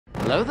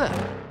Hello there.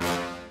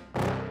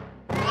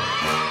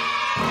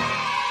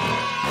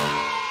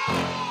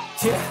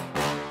 Yeah.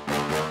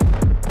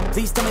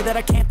 Please tell me that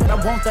I can't, that I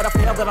won't, that I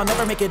fail, that I'll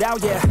never make it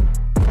out, yeah.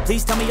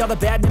 Please tell me all the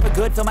bad, never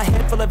good, fill my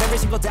head full of every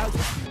single doubt,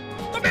 yeah.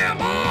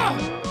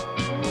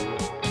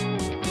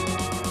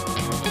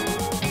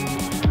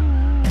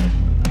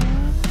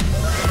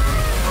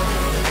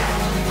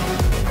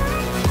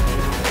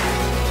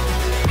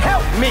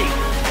 Help me!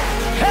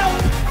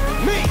 Help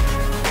me!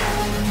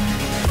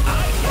 I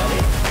get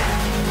it.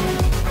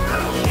 I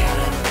don't get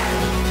it.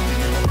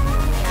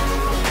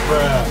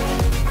 Bruh.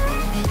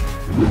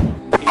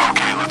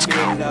 Okay, let's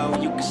go. Low,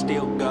 you can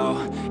still go.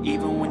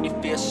 Even when you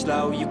feel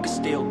slow, you can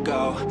still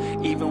go.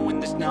 Even when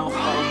there's no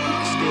hope, you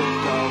can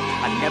still go.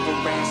 I never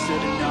answer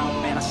to no,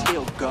 man, I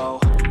still go.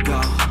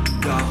 Go,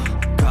 go,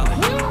 go,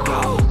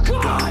 go,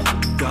 God!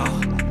 go,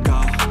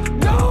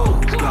 No!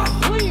 God,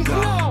 please,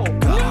 no!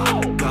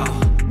 No!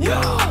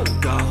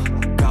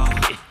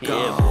 Go.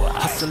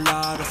 Hustle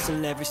hard,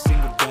 hustle every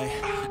single day.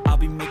 I'll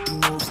be making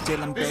moves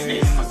till I'm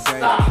buried in my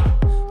grave.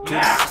 To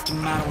the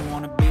system, I don't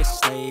wanna be a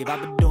slave.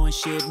 I've been doing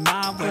shit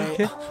my way,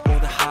 or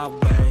the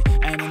highway,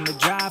 and in the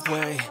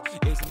driveway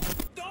is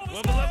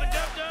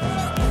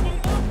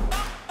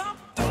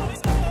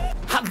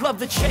I love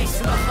the chase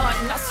and the hunt,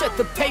 and I set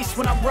the pace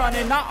when I'm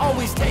running. I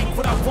always take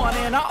what I want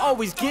and I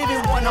always give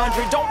it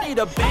 100. Don't need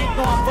a bank,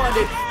 no I'm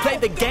funded. Play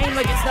the game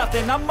like it's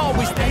nothing. I'm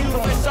always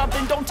thankful for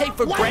something. Don't take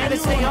for granted,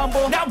 stay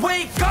humble. Now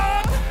wake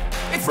up,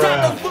 it's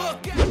time to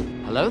look.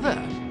 Hello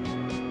there.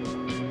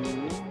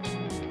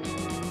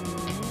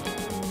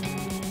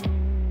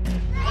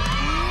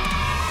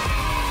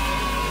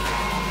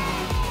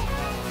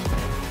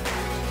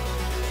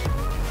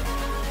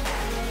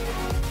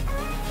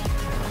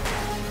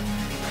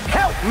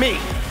 Help me!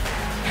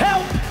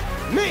 Help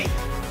me!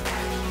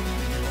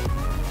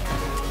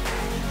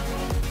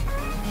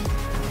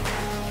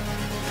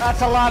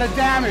 That's a lot of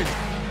damage.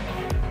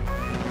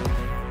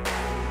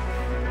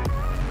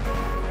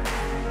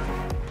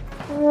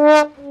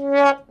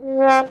 Okay,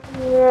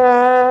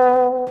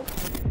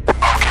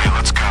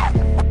 let's go.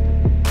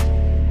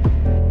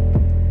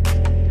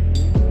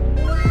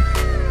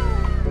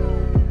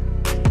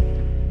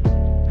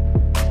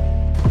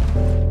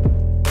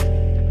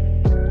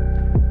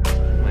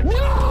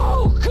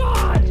 No,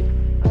 God!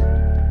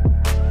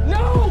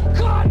 No,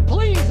 God,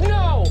 please,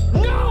 no!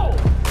 No!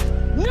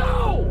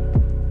 No!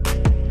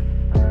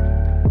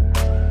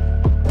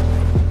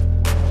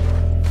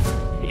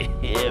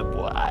 Yeah,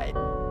 boy.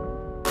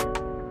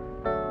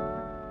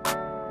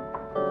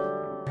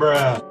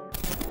 Bruh.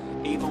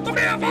 Even when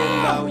you feel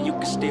low, you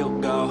can still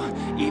go.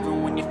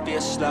 Even when you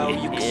feel slow,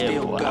 you can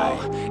still go.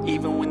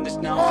 Even when there's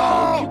no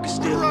hope, you can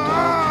still go.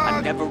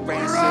 I never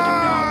answer to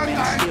no, man,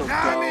 I still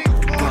go.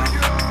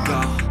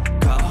 Go.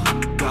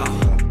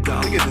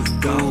 Look at this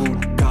dude.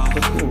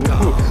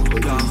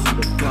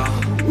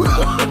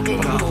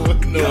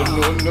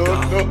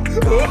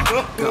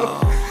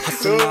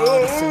 Hustle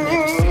hard, hustle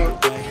every single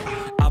day.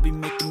 I'll be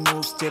making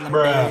moves till I'm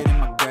buried in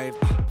my grave.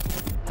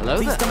 Hello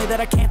Please there. tell me that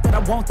I can't, that I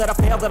won't, that I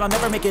fail, that I'll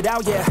never make it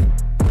out, yeah.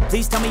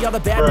 Please tell me all the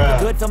bad, never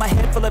good, fill my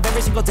head full of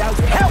every single doubt,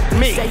 yeah. Help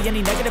me! Say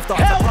any negative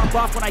thoughts, I pump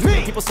off when I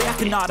hear people say I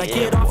cannot. I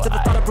get off to the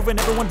thought of proving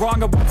everyone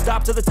wrong. I won't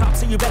stop to the top,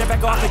 so you better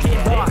back off and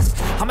get lost.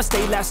 I'ma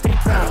stay loud, stay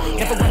proud,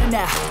 never running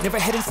out, never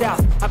heading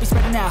south. I'll be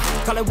spreading out,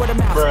 call it word of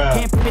mouth.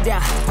 Can't put me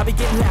down, I'll be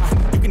getting loud,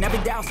 you can never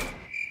doubt.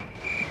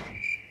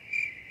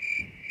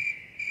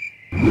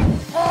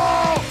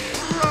 Oh,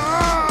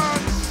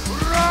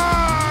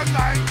 run!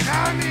 I'm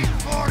coming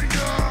for you.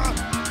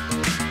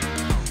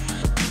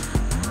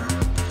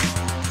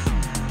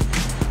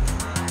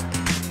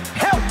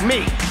 Help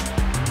me!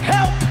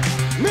 Help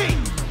me!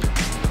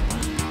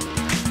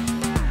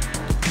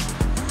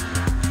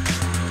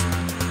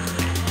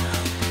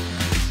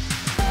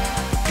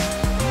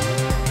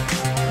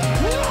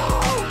 No,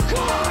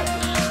 God!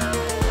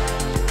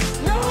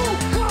 No,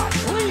 God,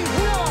 please,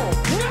 no!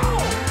 No!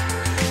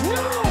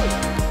 No!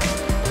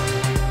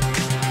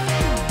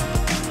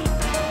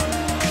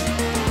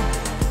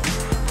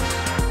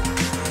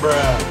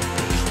 Bruh.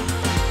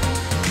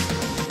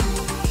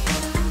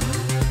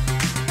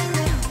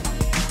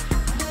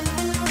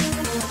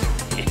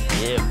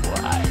 Yeah,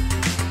 boy.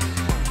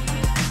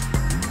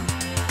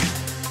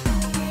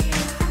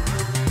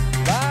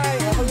 Bye,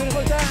 have a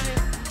beautiful time.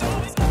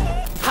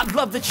 I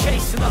love the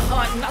chase and the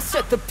hunt, and I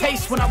set the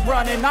pace when I'm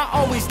running. I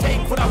always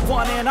take what I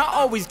want and I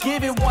always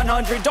give it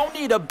 100. Don't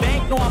need a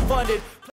bank, no I'm funded.